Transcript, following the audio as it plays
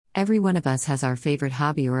Every one of us has our favorite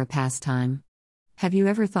hobby or a pastime. Have you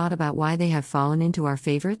ever thought about why they have fallen into our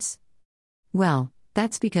favorites? Well,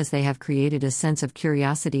 that's because they have created a sense of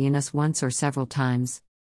curiosity in us once or several times.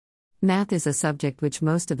 Math is a subject which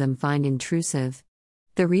most of them find intrusive.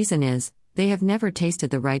 The reason is, they have never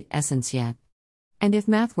tasted the right essence yet. And if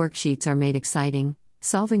math worksheets are made exciting,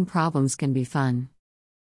 solving problems can be fun.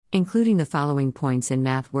 Including the following points in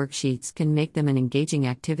math worksheets can make them an engaging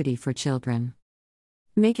activity for children.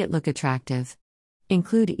 Make it look attractive.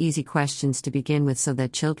 Include easy questions to begin with so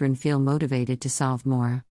that children feel motivated to solve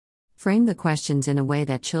more. Frame the questions in a way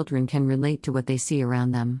that children can relate to what they see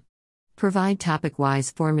around them. Provide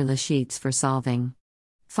topic-wise formula sheets for solving.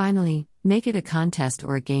 Finally, make it a contest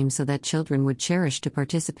or a game so that children would cherish to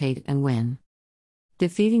participate and win.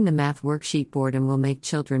 Defeating the math worksheet boredom will make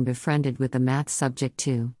children befriended with the math subject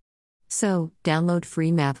too. So, download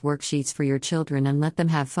free math worksheets for your children and let them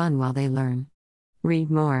have fun while they learn.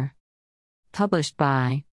 Read more. Published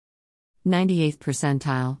by 98th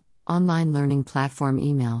Percentile, online learning platform.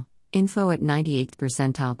 Email,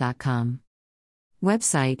 info@98thpercentile.com.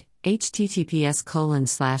 Website,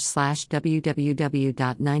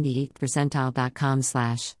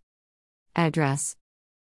 https://www.98thpercentile.com/. Address,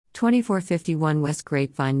 2451 West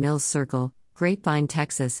Grapevine Mills Circle, Grapevine,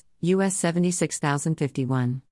 Texas, US 76051.